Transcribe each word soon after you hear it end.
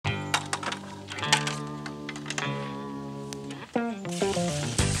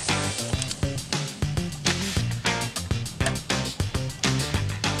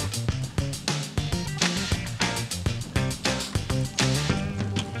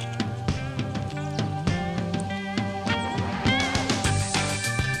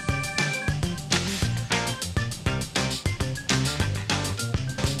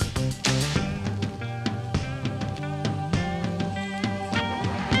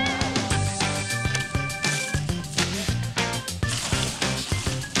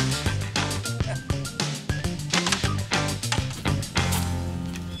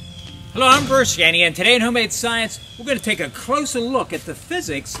Hello, I'm Bruce Yanny, and today in Homemade Science, we're going to take a closer look at the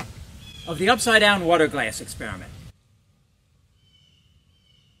physics of the upside-down water glass experiment.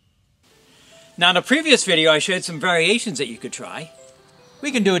 Now, in a previous video, I showed some variations that you could try. We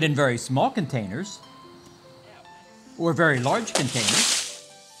can do it in very small containers, or very large containers.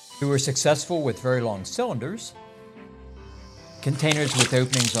 We were successful with very long cylinders, containers with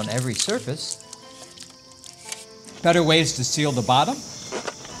openings on every surface, better ways to seal the bottom,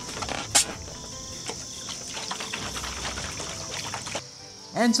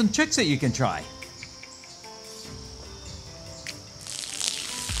 and some tricks that you can try.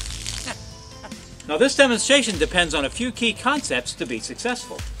 Now, this demonstration depends on a few key concepts to be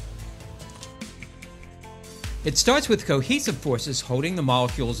successful. It starts with cohesive forces holding the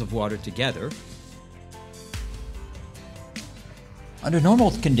molecules of water together. Under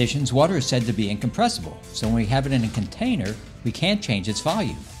normal conditions, water is said to be incompressible, so when we have it in a container, we can't change its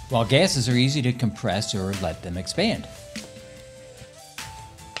volume, while gases are easy to compress or let them expand.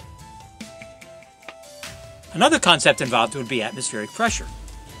 Another concept involved would be atmospheric pressure.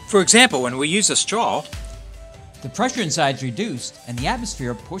 For example, when we use a straw, the pressure inside is reduced and the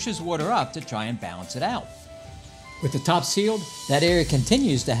atmosphere pushes water up to try and balance it out. With the top sealed, that area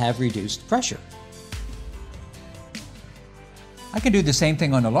continues to have reduced pressure. I can do the same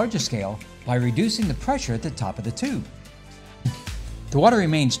thing on a larger scale by reducing the pressure at the top of the tube. The water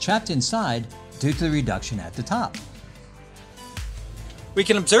remains trapped inside due to the reduction at the top. We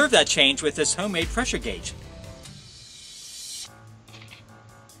can observe that change with this homemade pressure gauge.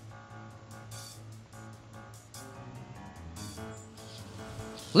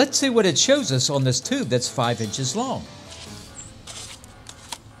 Let's see what it shows us on this tube that's 5 inches long.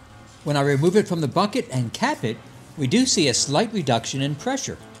 When I remove it from the bucket and cap it, we do see a slight reduction in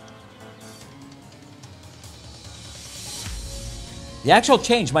pressure. The actual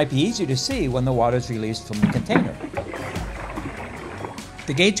change might be easier to see when the water is released from the container.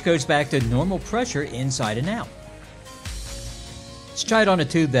 The gauge goes back to normal pressure inside and out. Let's try it on a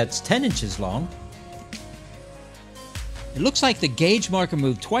tube that's 10 inches long. It looks like the gauge marker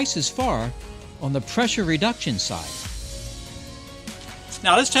moved twice as far on the pressure reduction side.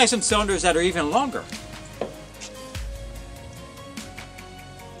 Now let's try some cylinders that are even longer.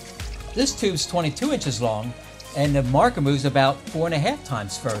 This tube's 22 inches long, and the marker moves about 4.5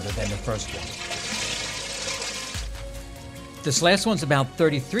 times further than the first one. This last one's about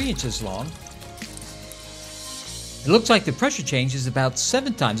 33 inches long. It looks like the pressure change is about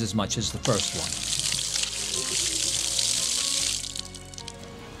 7 times as much as the first one.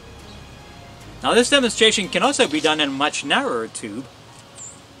 Now, this demonstration can also be done in a much narrower tube.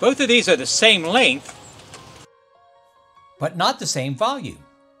 Both of these are the same length, but not the same volume.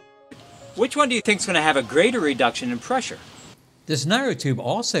 Which one do you think is going to have a greater reduction in pressure? This narrow tube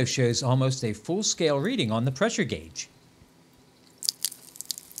also shows almost a full-scale reading on the pressure gauge.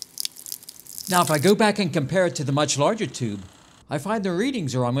 Now, if I go back and compare it to the much larger tube, I find the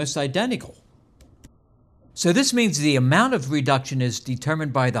readings are almost identical. So this means the amount of reduction is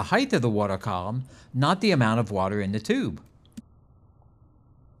determined by the height of the water column, not the amount of water in the tube.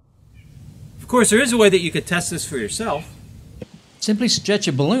 Of course, there is a way that you could test this for yourself. Simply stretch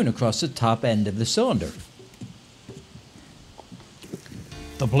a balloon across the top end of the cylinder.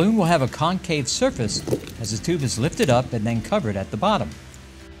 The balloon will have a concave surface as the tube is lifted up and then covered at the bottom.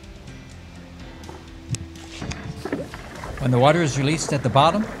 When the water is released at the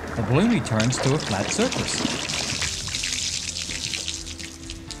bottom, the balloon returns to a flat surface.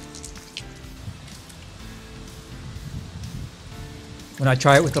 When I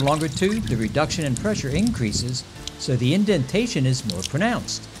try it with the longer tube, the reduction in pressure increases, so the indentation is more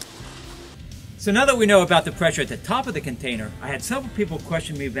pronounced. So now that we know about the pressure at the top of the container, I had several people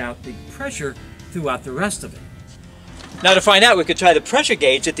question me about the pressure throughout the rest of it. Now, to find out, we could try the pressure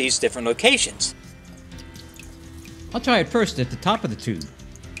gauge at these different locations. I'll try it first at the top of the tube.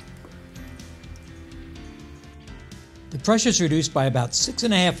 The pressure is reduced by about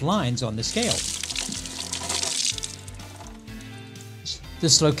 6.5 lines on the scale.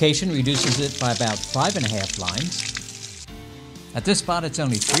 This location reduces it by about 5.5 lines. At this spot it's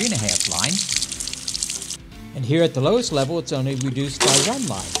only 3.5 lines. And here at the lowest level it's only reduced by 1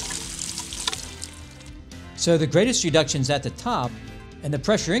 line. So the greatest reduction's at the top, and the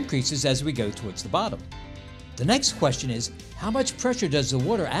pressure increases as we go towards the bottom. The next question is, how much pressure does the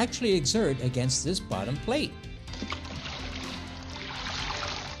water actually exert against this bottom plate?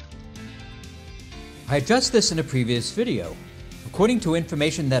 I addressed this in a previous video. According to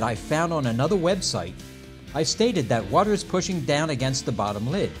information that I found on another website, I stated that water is pushing down against the bottom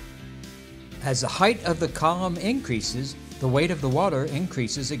lid. As the height of the column increases, the weight of the water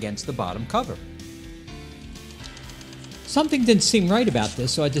increases against the bottom cover. Something didn't seem right about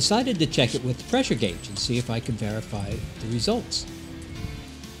this, so I decided to check it with the pressure gauge and see if I could verify the results.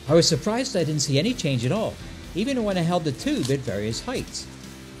 I was surprised I didn't see any change at all, even when I held the tube at various heights.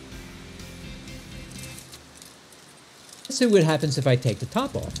 Let's see what happens if I take the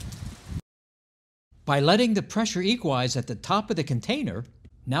top off. By letting the pressure equalize at the top of the container,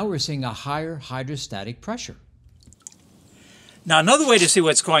 now we're seeing a higher hydrostatic pressure. Now another way to see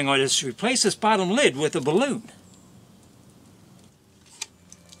what's going on is to replace this bottom lid with a balloon.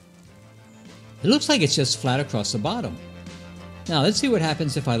 It looks like it's just flat across the bottom. Now let's see what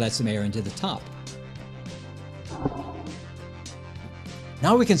happens if I let some air into the top.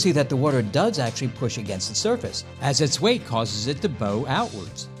 Now we can see that the water does actually push against the surface, as its weight causes it to bow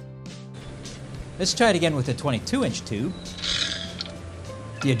outwards. Let's try it again with a 22-inch tube.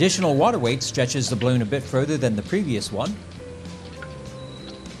 The additional water weight stretches the balloon a bit further than the previous one.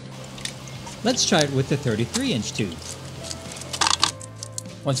 Let's try it with the 33-inch tube.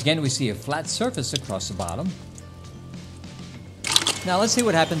 Once again, we see a flat surface across the bottom. Now let's see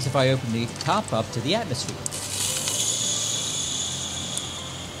what happens if I open the top up to the atmosphere.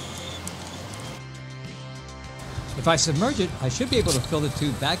 If I submerge it, I should be able to fill the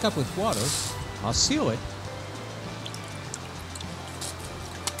tube back up with water. I'll seal it.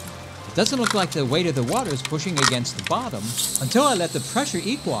 It doesn't look like the weight of the water is pushing against the bottom until I let the pressure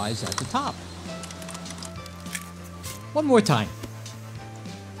equalize at the top. One more time.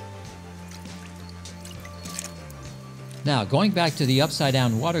 Now, going back to the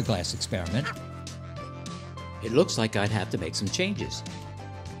upside-down water glass experiment, it looks like I'd have to make some changes.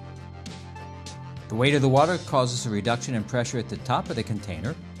 The weight of the water causes a reduction in pressure at the top of the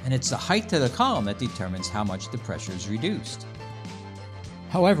container, and it's the height of the column that determines how much the pressure is reduced.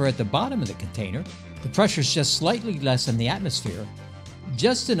 However, at the bottom of the container, the pressure is just slightly less than the atmosphere,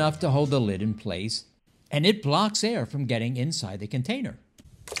 just enough to hold the lid in place, and it blocks air from getting inside the container.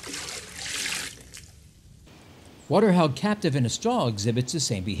 Water held captive in a straw exhibits the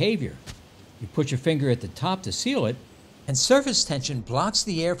same behavior. You put your finger at the top to seal it, and surface tension blocks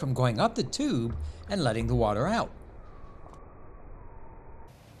the air from going up the tube and letting the water out.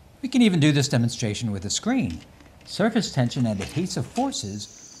 We can even do this demonstration with a screen. Surface tension and adhesive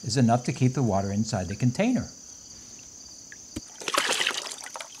forces is enough to keep the water inside the container.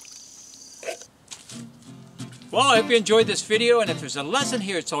 Well, I hope you enjoyed this video, and if there's a lesson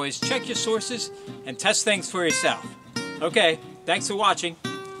here, it's always check your sources and test things for yourself. Okay, thanks for watching.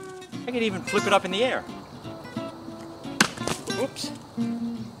 I can even flip it up in the air. Oops.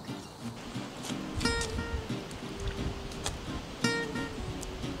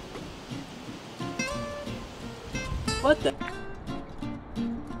 What the?